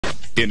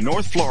In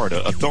North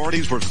Florida,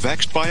 authorities were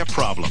vexed by a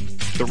problem.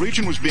 The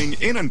region was being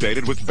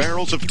inundated with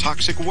barrels of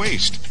toxic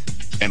waste.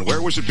 And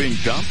where was it being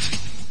dumped?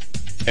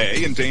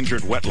 A,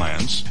 endangered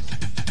wetlands.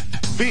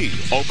 B,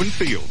 open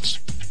fields.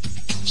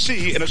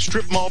 C, in a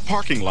strip mall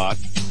parking lot.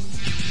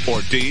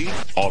 Or D,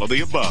 all of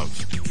the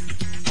above.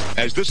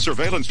 As this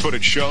surveillance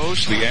footage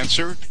shows, the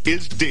answer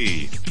is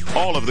D,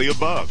 all of the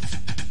above.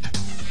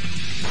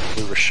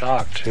 We were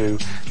shocked to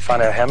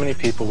find out how many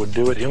people would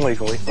do it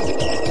illegally.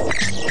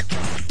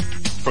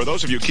 For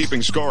those of you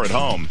keeping score at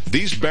home,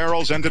 these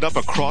barrels ended up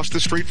across the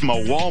street from a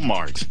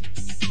Walmart.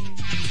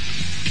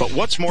 But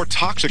what's more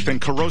toxic than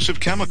corrosive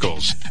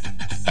chemicals?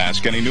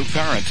 Ask any new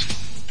parent.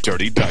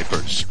 Dirty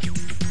diapers.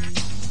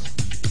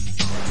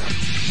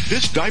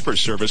 This diaper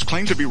service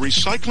claimed to be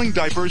recycling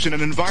diapers in an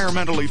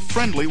environmentally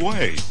friendly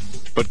way.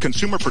 But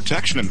consumer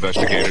protection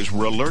investigators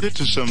were alerted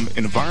to some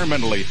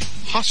environmentally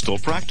hostile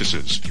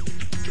practices.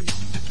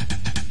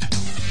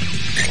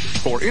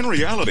 For in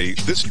reality,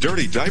 this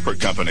dirty diaper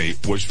company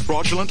was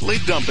fraudulently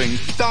dumping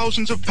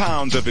thousands of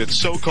pounds of its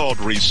so-called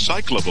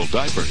recyclable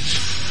diapers.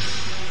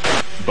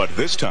 But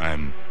this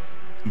time,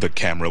 the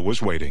camera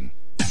was waiting.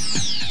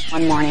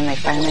 One morning, they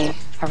finally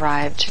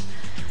arrived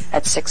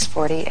at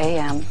 6:40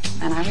 a.m.,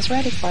 and I was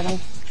ready for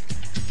them.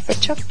 It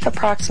took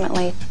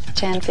approximately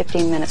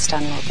 10-15 minutes to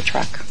unload the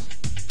truck.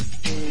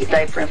 The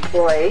diaper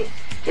employee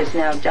is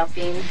now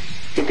dumping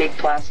the big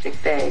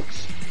plastic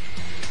bags.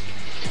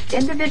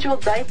 Individual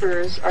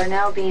diapers are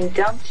now being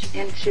dumped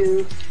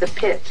into the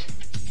pit.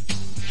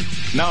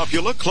 Now, if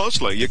you look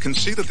closely, you can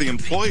see that the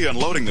employee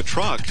unloading the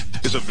truck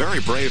is a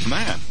very brave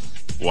man.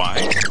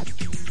 Why?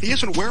 He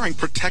isn't wearing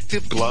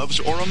protective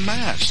gloves or a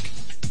mask.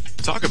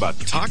 Talk about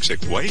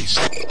toxic waste.